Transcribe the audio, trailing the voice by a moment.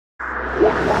hope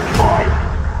you're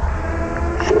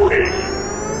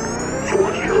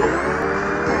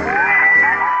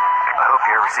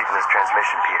receiving this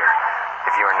transmission, Peter.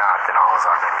 If you are not, then all is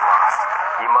already lost.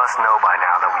 You must know by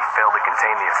now that we failed to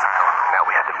contain the asylum, and that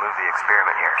we had to move the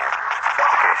experiment here.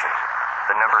 Location.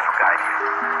 The numbers will guide you.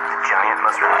 The giant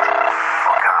must remain at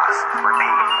all costs.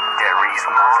 Repeat, Riese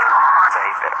must remain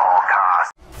safe at all costs.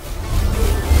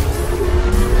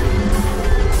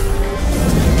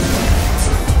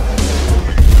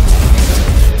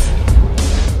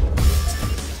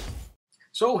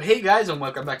 So hey guys, and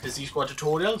welcome back to ZSquad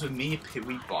Tutorials with me,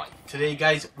 Boy. Today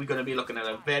guys, we're going to be looking at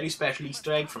a very special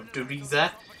Easter egg from Riese,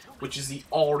 which is the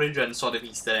origin sort of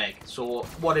Easter egg. So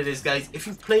what it is guys, if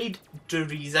you've played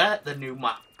Riese, the new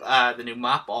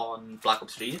map on Black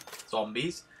Ops 3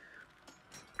 Zombies,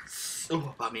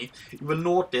 you will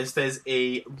notice there's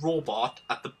a robot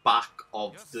at the back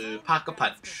of the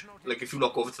Pack-a-Punch. Like if you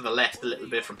look over to the left a little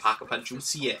bit from Pack-a-Punch, you'll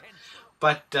see it.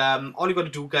 But all you got to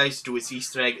do, guys, to do this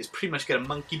Easter egg is pretty much get a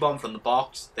monkey bomb from the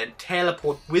box, then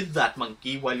teleport with that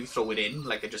monkey while you throw it in,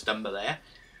 like I just done by there.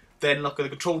 Then look at the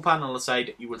control panel on the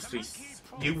side. You will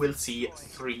see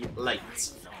three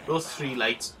lights. Those three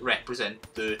lights represent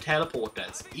the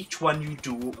teleporters. Each one you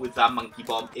do with that monkey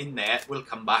bomb in there will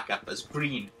come back up as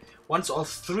green. Once all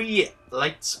three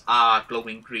lights are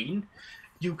glowing green,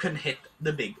 you can hit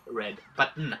the big red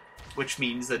button, which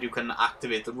means that you can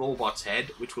activate the robot's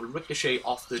head, which will ricochet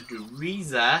off the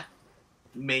Riese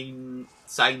main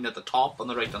sign at the top on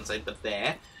the right hand side, but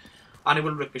there, and it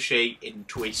will ricochet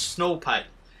into a snow pile.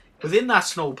 Within that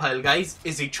snow pile, guys,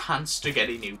 is a chance to get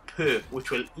a new perk, which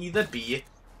will either be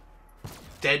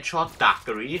Deadshot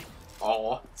Daiquiri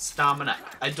or Stamina.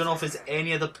 I don't know if there's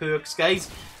any other perks, guys,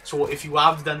 so if you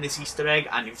have done this Easter egg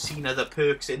and you've seen other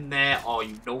perks in there, or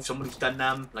you know someone who's done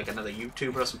them, like another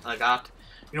YouTuber or something like that,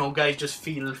 you know, guys, just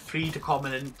feel free to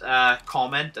comment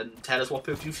and tell us what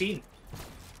perks you've seen.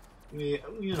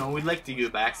 You know, we'd like to go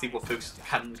back, see what perks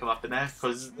can come up in there,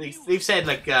 because they've said,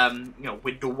 like, you know,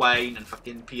 window wine and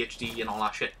fucking PhD and all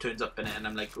that shit turns up in it, and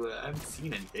I'm like, well, I haven't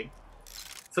seen anything.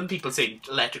 Some people say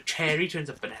electric cherry turns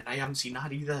up in it, and I haven't seen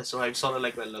that either, so I'm sort of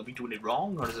like, well, are we doing it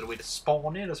wrong, or is it a way to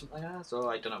spawn it, or something like that, so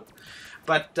I don't know.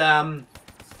 But,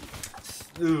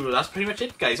 that's pretty much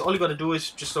it, guys. All you got to do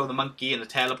is just throw the monkey and the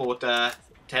teleporter,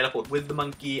 teleport with the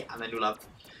monkey, and then you'll have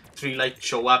three lights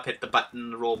show up, hit the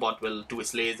button, the robot will do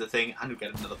its laser thing, and you'll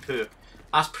get another perk.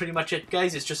 That's pretty much it,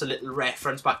 guys. It's just a little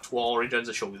reference back to Origins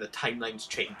to show you the timelines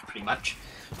changed pretty much.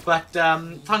 But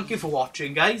thank you for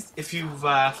watching, guys. If you've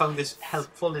found this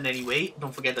helpful in any way,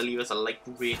 don't forget to leave us a like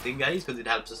rating, guys, because it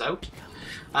helps us out.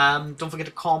 Don't forget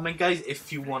to comment, guys,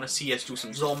 if you want to see us do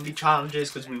some zombie challenges,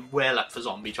 because we're well up for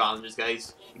zombie challenges,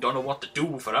 guys. We don't know what to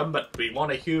do for them, but we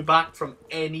want to hear back from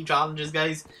any challenges,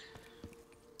 guys,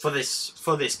 for this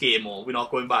game. Or we're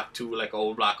not going back to like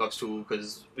old Black Ops 2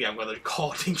 because we haven't got the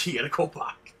recording gear to go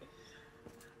back.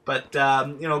 But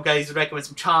you know, guys, recommend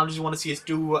some challenges you want to see us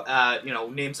do. You know,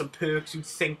 name some perks you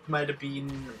think might have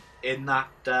been in that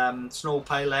snow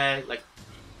pile there, like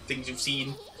things you've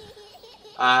seen.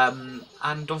 And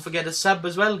don't forget to sub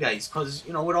as well, guys, because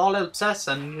you know it all helps us,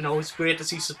 and you know it's great to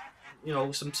see some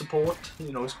support.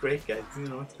 You know, it's great, guys. You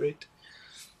know, it's great.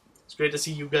 It's great to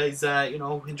see you guys, you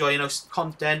know, enjoying our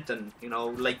content and, you know,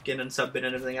 liking and subbing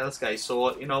and everything else, guys.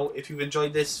 So, you know, if you've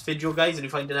enjoyed this video, guys, and you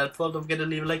find it helpful, don't forget to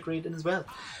leave a like rating as well.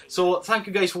 So, thank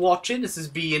you guys for watching. This has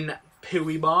been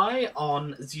Boy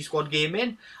on ZSquad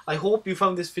Gaming. I hope you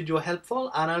found this video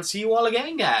helpful, and I'll see you all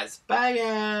again, guys. Bye,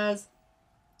 guys.